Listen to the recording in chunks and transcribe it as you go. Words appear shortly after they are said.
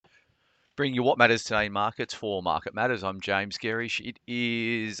Bring you what matters today in markets for Market Matters. I'm James Gerish. It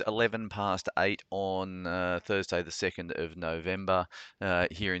is 11 past 8 on Thursday, the 2nd of November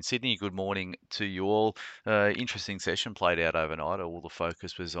here in Sydney. Good morning to you all. Interesting session played out overnight. All the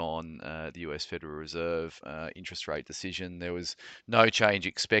focus was on the US Federal Reserve interest rate decision. There was no change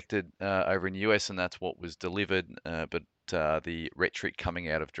expected over in the US, and that's what was delivered. But the rhetoric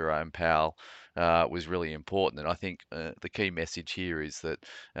coming out of Jerome Powell was really important. And I think the key message here is that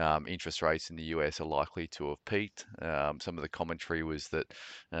interest rates in the US are likely to have peaked. Some of the commentary was that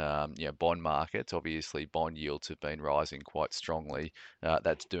bond markets, obviously bond yields have been rising quite strongly.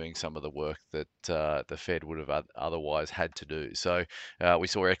 That's doing some of the work that the Fed would have otherwise had to do. So we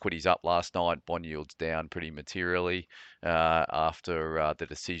saw equities up last night, bond yields down pretty materially after the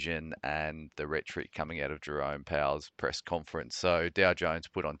decision and the rhetoric coming out of Jerome Powell's press conference. So Dow Jones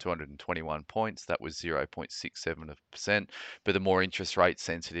put on 221 points. That was 0.67%. But the more interest rate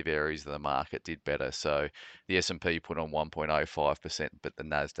sensitive areas of the market did better. So the S&P put on 1.05%, but the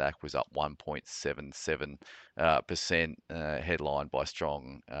Nasdaq was up 1.77%, headlined by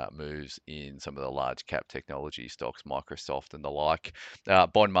strong moves in some of the large cap technology stocks, Microsoft and the like.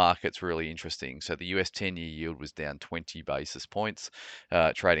 Bond market's really interesting. So the US 10-year yield was down 20 basis points,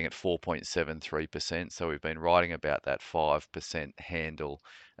 trading at 4.73%. So we've been writing about that 5% handle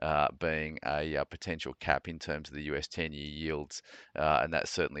being a potential cap in terms of the US 10-year yields, and that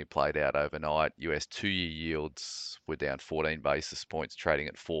certainly played out overnight. US 2-year yields were down 14 basis points, trading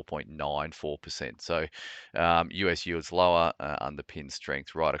at 4.94%. So US yields lower underpin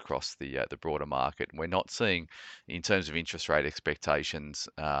strength right across the broader market. And we're not seeing, in terms of interest rate expectations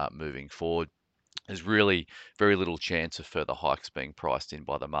moving forward, there's really very little chance of further hikes being priced in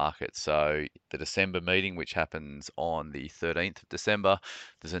by the market. So the December meeting, which happens on the 13th of December,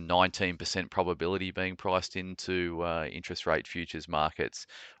 there's a 19% probability being priced into interest rate futures markets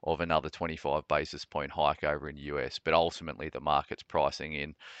of another 25 basis point hike over in the US. But ultimately, the market's pricing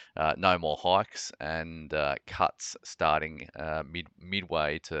in no more hikes and cuts starting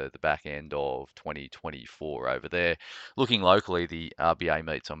midway to the back end of 2024 over there. Looking locally, the RBA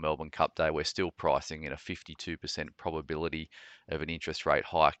meets on Melbourne Cup Day. We're still pricing in a 52% probability of an interest rate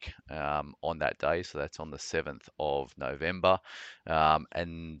hike on that day. So that's on the 7th of November.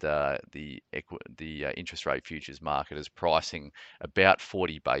 And the interest rate futures market is pricing about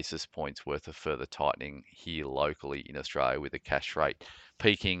 40 basis points worth of further tightening here locally in Australia, with the cash rate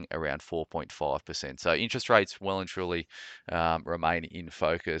peaking around 4.5%. So interest rates well and truly remain in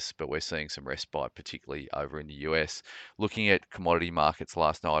focus, but we're seeing some respite, particularly over in the US. Looking at commodity markets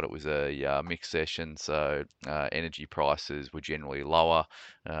last night, it was a mixed session. So energy prices were generally lower.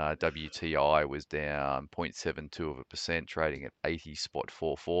 WTI was down 0.72%, trading at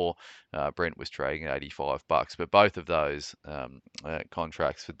 80.44. Brent was trading at $85. But both of those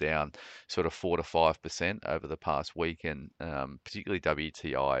contracts were down sort of 4 to 5% over the past week, and particularly WTI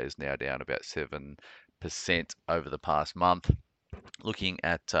is now down about 7% over the past month. Looking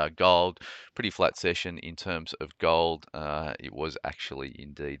at gold, pretty flat session in terms of gold. It was actually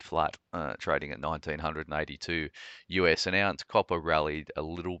indeed flat, trading at 1982 US an ounce. Copper rallied a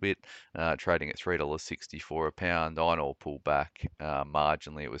little bit, trading at $3.64 a pound. Iron ore pulled back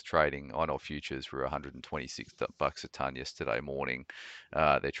marginally. It was trading, iron ore futures were $126 a ton yesterday morning.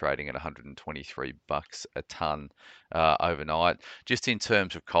 They're trading at $123 a ton overnight. Just in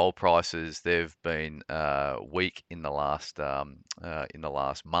terms of coal prices, they've been weak in the last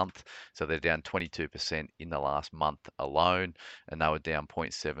month. So they're down 22% in the last month alone, and they were down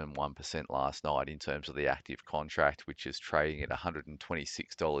 0.71% last night in terms of the active contract, which is trading at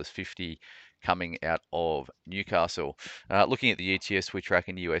 $126.50 coming out of Newcastle. Looking at the ETS we track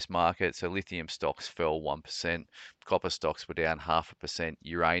in the US market, so lithium stocks fell 1%, copper stocks were down 0.5%,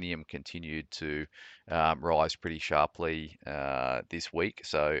 uranium continued to rise pretty sharply this week,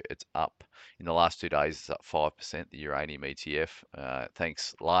 so it's up in the last 2 days. It's up 5%, the uranium ETF,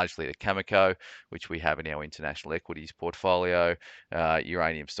 thanks largely to Cameco, which we have in our international equities portfolio.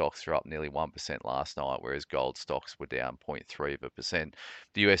 Uranium stocks are up nearly 1% last night, whereas gold stocks were down 0.3%.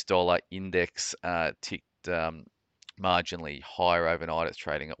 The US dollar index ticked marginally higher overnight. It's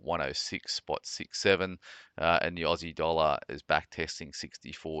trading at 106.67, and the Aussie dollar is back testing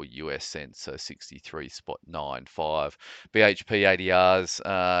 64 US cents, so 63.95. BHP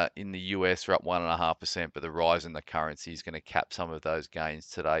ADRs in the US are up 1.5%, but the rise in the currency is going to cap some of those gains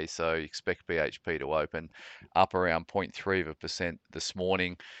today. So expect BHP to open up around 0.3% this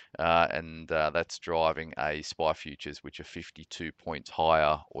morning, and that's driving a SPI futures, which are 52 points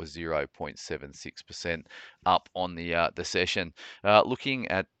higher, or 0.76% up on the session. Looking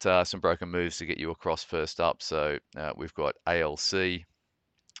at some broken moves to get you across first up. So we've got ALC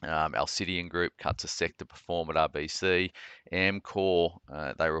Alcidion Group cuts a sector perform at RBC. Amcor,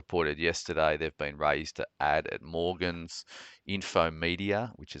 they reported yesterday they've been raised to add at Morgans.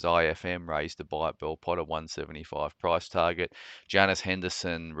 Infomedia, which is IFM, raised to buy at Bell Potter 175 price target. Janus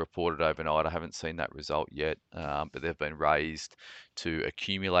Henderson reported overnight. I haven't seen that result yet, but they've been raised to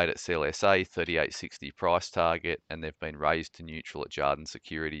accumulate at CLSA 38.60 price target, and they've been raised to neutral at Jarden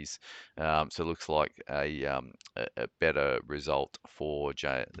Securities. So it looks like a better result for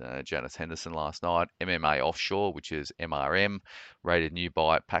Janus Henderson last night. MMA Offshore, which is MRM, rated new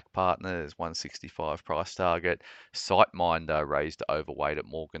buy at Pack Partners 165 price target. SiteMinder raised overweight at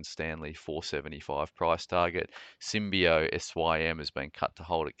Morgan Stanley 475 price target. Symbio SYM has been cut to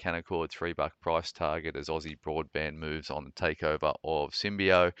hold at Canaccord $3 price target as Aussie Broadband moves on the takeover of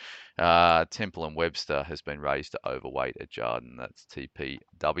Symbio. Temple and Webster has been raised to overweight at Jarden. That's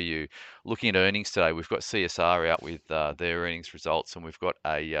TPW. Looking at earnings today, we've got CSR out with their earnings results, and we've got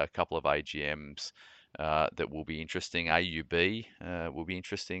a couple of AGMs that will be interesting. AUB will be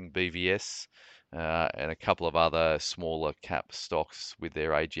interesting, BVS, and a couple of other smaller cap stocks with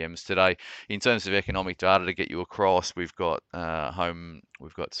their AGMs today. In terms of economic data to get you across, we've got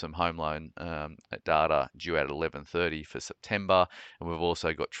some home loan data due at 11:30 for September, and we've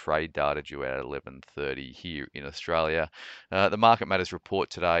also got trade data due at 11:30 here in Australia. The Market Matters report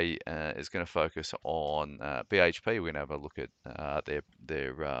today is going to focus on BHP. We're going to have a look at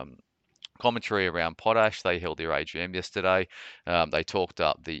their commentary around potash. They held their AGM yesterday. They talked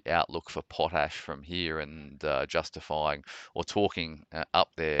up the outlook for potash from here and justifying or talking up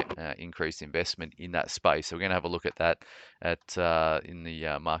their increased investment in that space. So we're going to have a look at that in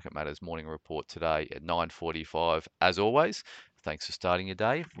the Market Matters morning report today at 9:45. As always, thanks for starting your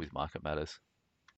day with Market Matters.